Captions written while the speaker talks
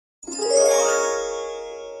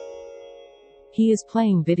He is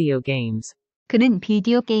playing video games. 그는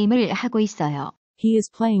비디오 게임을 하고 있어요. He is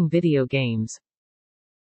playing video games.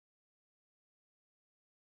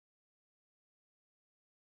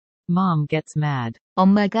 Mom gets mad.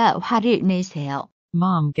 엄마가 화를 내세요.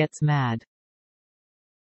 Mom gets mad.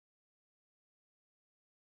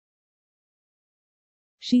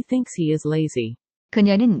 She thinks he is lazy.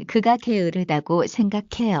 그녀는 그가 게으르다고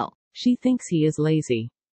생각해요. She thinks he is lazy.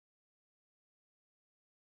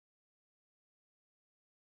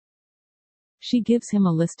 She gives him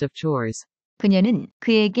a list of chores. 그녀는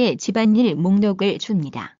그에게 집안일 목록을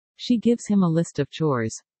줍니다. She gives him a list of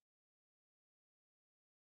chores.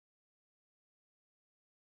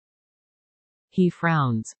 He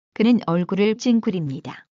frowns. 그는 얼굴을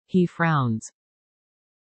찡그립니다. He frowns.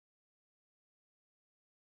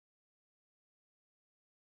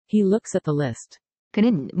 He looks at the list.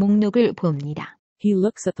 그는 목록을 봅니다. He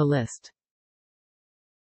looks at the list.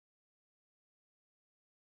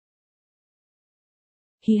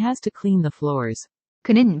 He has to clean the floors.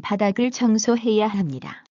 그는 바닥을 청소해야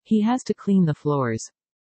합니다. He has to clean the floors.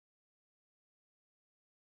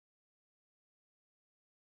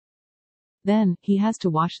 Then, he has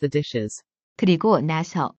to wash the dishes. 그리고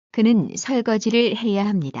나서 그는 설거지를 해야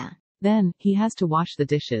합니다. Then, he has to wash the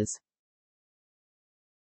dishes.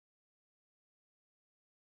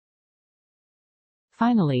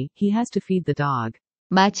 Finally, he has to feed the dog.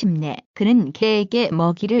 마침내 그는 개에게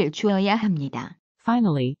먹이를 주어야 합니다.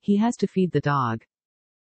 Finally, he has to feed the dog.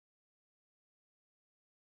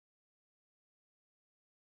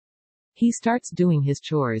 He starts doing his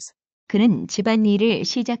chores. 그는 집안일을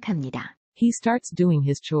시작합니다. He starts doing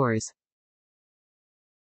his chores.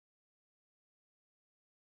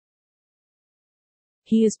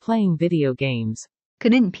 He is playing video games.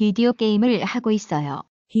 그는 비디오 게임을 하고 있어요.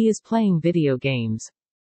 He is playing video games.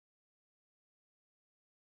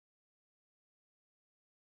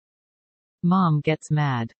 Mom gets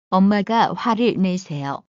mad. 엄마가 화를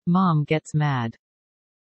내세요. Mom gets mad.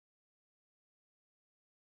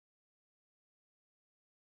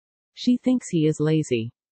 She thinks he is lazy.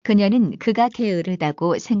 그녀는 그가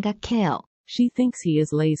게으르다고 생각해요. She thinks he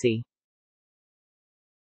is lazy.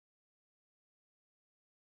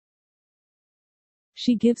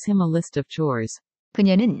 She gives him a list of chores.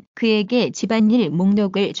 그녀는 그에게 집안일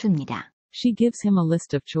목록을 줍니다. She gives him a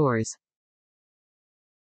list of chores.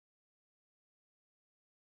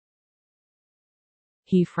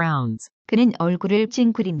 He frowns. 그는 얼굴을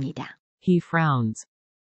찡그립니다. He frowns.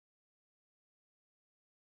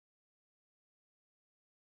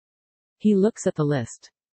 He looks at the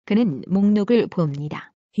list. 그는 목록을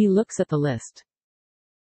봅니다. He looks at the list.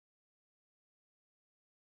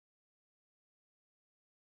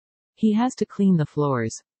 He has to clean the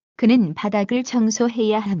floors. 그는 바닥을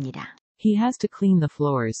청소해야 합니다. He has to clean the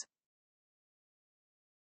floors.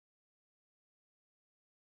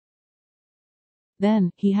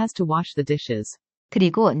 Then, he has to wash the dishes.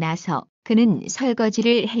 그리고 나서 그는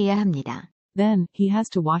설거지를 해야 합니다. Then, he has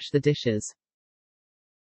to wash the dishes.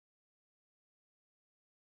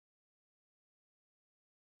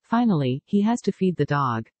 Finally, he has to feed the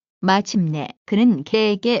dog. 마침내 그는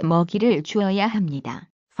개에게 먹이를 주어야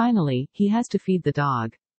합니다. Finally, he has to feed the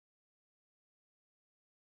dog.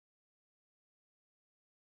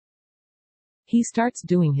 He starts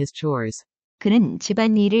doing his chores. 그는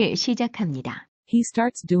집안일을 시작합니다. He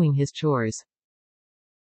starts doing his chores.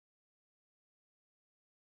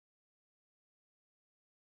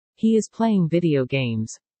 He is playing video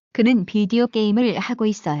games. 그는 비디오 게임을 하고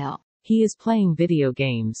있어요. He is playing video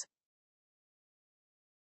games.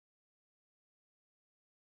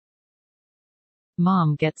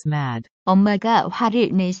 Mom gets mad. 엄마가 화를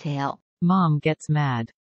내세요. Mom gets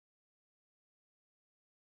mad.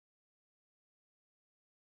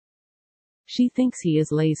 She thinks he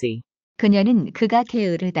is lazy. 그녀는 그가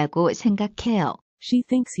게으르다고 생각해요. She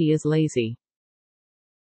thinks he is lazy.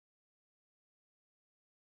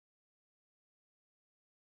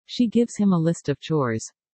 She gives him a list of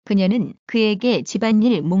chores. 그녀는 그에게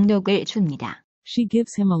집안일 목록을 줍니다. She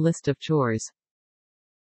gives him a list of chores.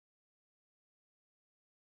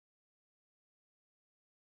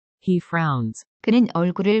 He frowns. 그는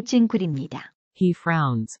얼굴을 찡그립니다. He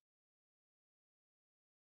frowns.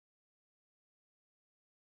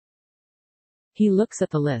 He looks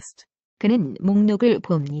at the list. 그는 목록을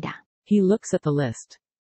봅니다. He looks at the list.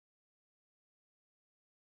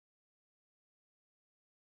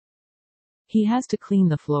 He has to clean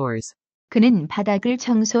the floors. 그는 바닥을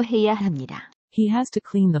청소해야 합니다. He has to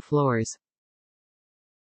clean the floors.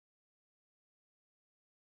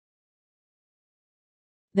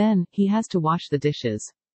 Then, he has to wash the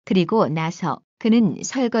dishes. 그리고 나서 그는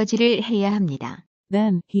설거지를 해야 합니다.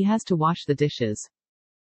 Then, he has to wash the dishes.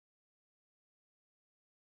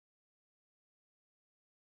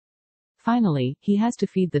 Finally, he has to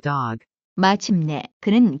feed the dog. 마침내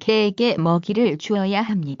그는 개에게 먹이를 주어야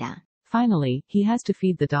합니다. Finally, he has to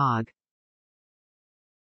feed the dog.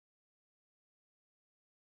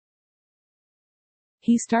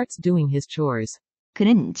 He starts doing his chores.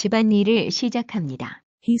 그는 집안일을 시작합니다.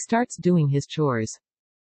 He starts doing his chores.